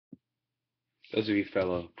those of you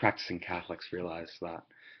fellow practicing Catholics realize that,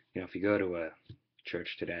 if you go to a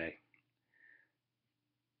church today,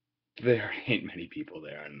 there ain't many people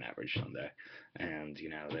there on an average Sunday. And,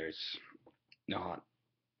 there's not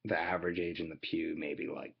the average age in the pew, maybe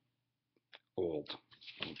like old.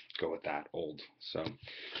 I'll go with that, old. So,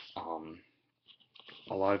 um,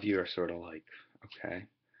 a lot of you are sort of like, okay,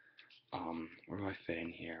 where do I fit in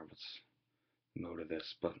here? What's the mode of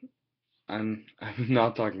this? But I'm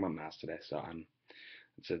not talking about mass today, so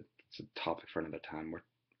it's a topic for another time.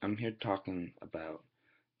 I'm here talking about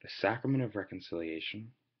the sacrament of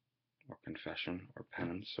reconciliation or confession or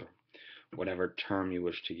penance or whatever term you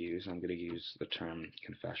wish to use. I'm going to use the term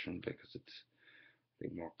confession because it's, I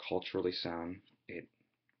think, more culturally sound. It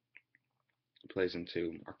plays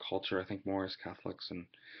into our culture, I think, more as Catholics and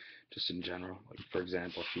just in general. Like, for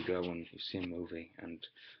example, if you go and you see a movie, and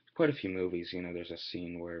quite a few movies, there's a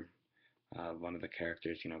scene where one of the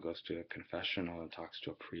characters, goes to a confessional and talks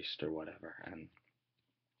to a priest or whatever, and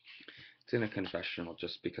it's in a confessional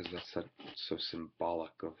just because that's so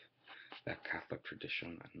symbolic of that Catholic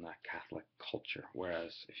tradition and that Catholic culture.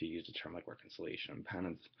 Whereas if you use a term like reconciliation and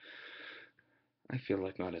penance, I feel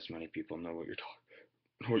like not as many people know what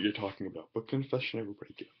you're talking about. But confession,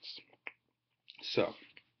 everybody gets. So,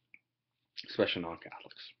 especially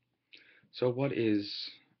non-Catholics. So, what is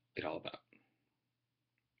it all about?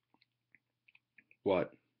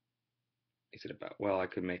 What is it about? Well, I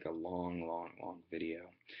could make a long, long, long video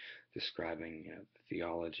describing, the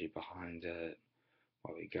theology behind it,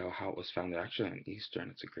 where we go, how it was founded. Actually, on Easter,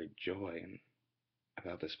 and it's a great joy and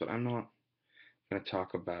about this. But I'm not going to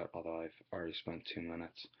talk about, although I've already spent 2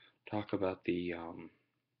 minutes, talk about the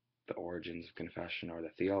origins of confession or the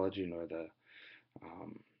theology nor the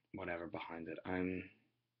whatever behind it. I'm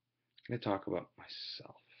going to talk about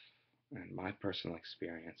myself and my personal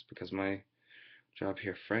experience because my job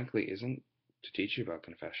here, frankly, isn't to teach you about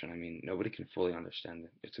confession. I mean, nobody can fully understand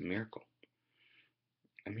it. It's a miracle.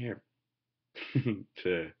 I'm here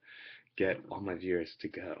to get all my viewers to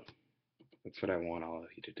go. That's what I want all of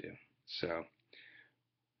you to do. So,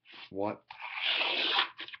 what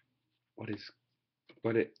what is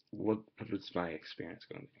what was my experience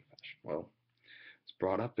going to confession? Well, I was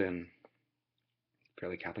brought up in a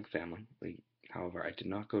fairly Catholic family. However, I did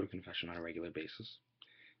not go to confession on a regular basis.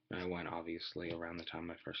 I went obviously around the time of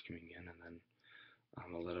my first communion, and then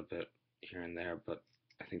a little bit here and there. But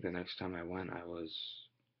I think the next time I went, I was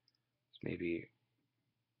maybe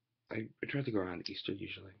I tried to go around Easter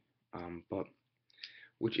usually, but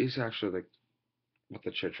which is actually like what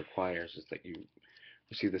the church requires is that you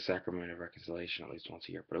receive the sacrament of reconciliation at least once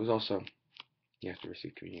a year. But it was also you have to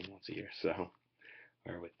receive communion once a year, so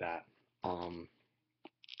or with that. Um,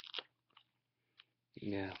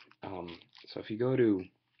 yeah. So if you go to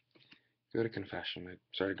confession, I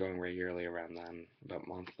started going regularly around then, about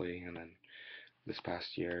monthly, and then this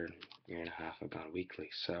past year and a half, I've gone weekly.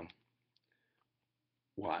 So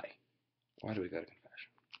why? Why do we go to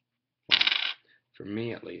confession? For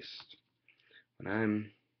me, at least, when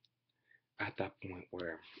I'm at that point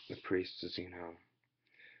where the priest is,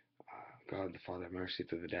 God the Father, mercy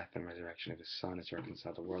through the death and resurrection of His Son, has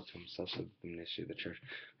reconciled the world to Himself, so that the ministry of the Church.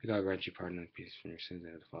 May God grant you pardon and peace from your sins,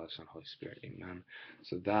 and the Father, Son, Holy Spirit. Amen.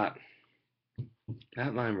 So that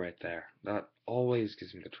line right there, that always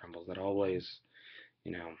gives me the trembles. That always,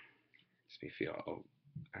 makes me feel, oh,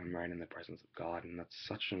 I'm right in the presence of God, and that's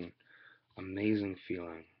such an amazing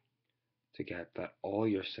feeling to get that all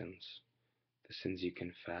your sins, the sins you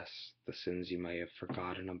confess, the sins you may have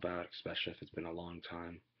forgotten about, especially if it's been a long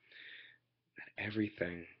time, that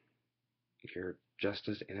everything, you're just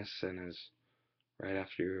as innocent as right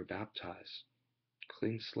after you were baptized.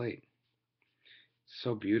 Clean slate.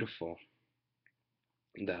 So beautiful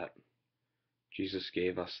that Jesus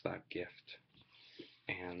gave us that gift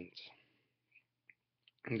and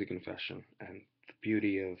the confession and the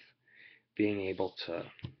beauty of being able to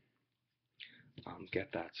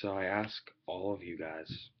get that. So I ask all of you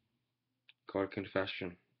guys, go to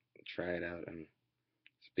confession, try it out, and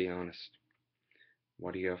let's be honest.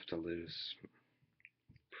 What do you have to lose?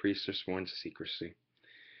 Priests are sworn to secrecy. You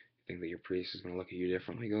think that your priest is going to look at you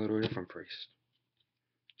differently? Go to a different priest.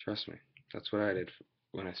 Trust me. That's what I did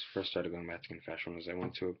when I first started going back to confession. Was I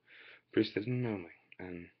went to a priest that didn't know me,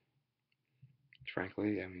 and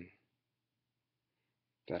frankly, I mean,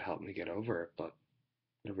 that helped me get over it. But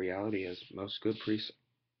the reality is, most good priests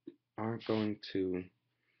aren't going to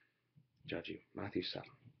judge you. Matthew 7.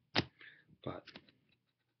 But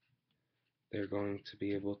they're going to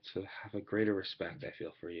be able to have a greater respect, I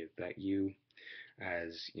feel, for you. That you,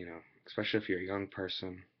 as, especially if you're a young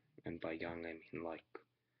person, and by young I mean like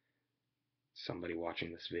somebody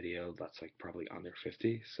watching this video that's like probably under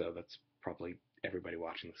 50, so that's probably everybody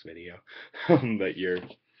watching this video, that you're,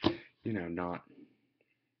 not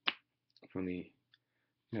from the,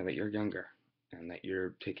 that you're younger and that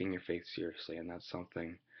you're taking your faith seriously, and that's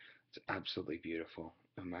something that's absolutely beautiful,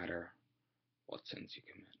 no matter what sins you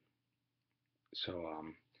commit. So,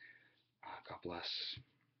 God bless.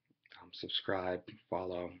 Subscribe,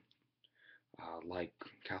 follow, like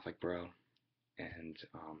Catholic Bro, and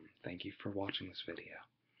thank you for watching this video.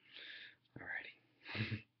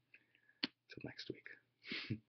 Alrighty. Till next week.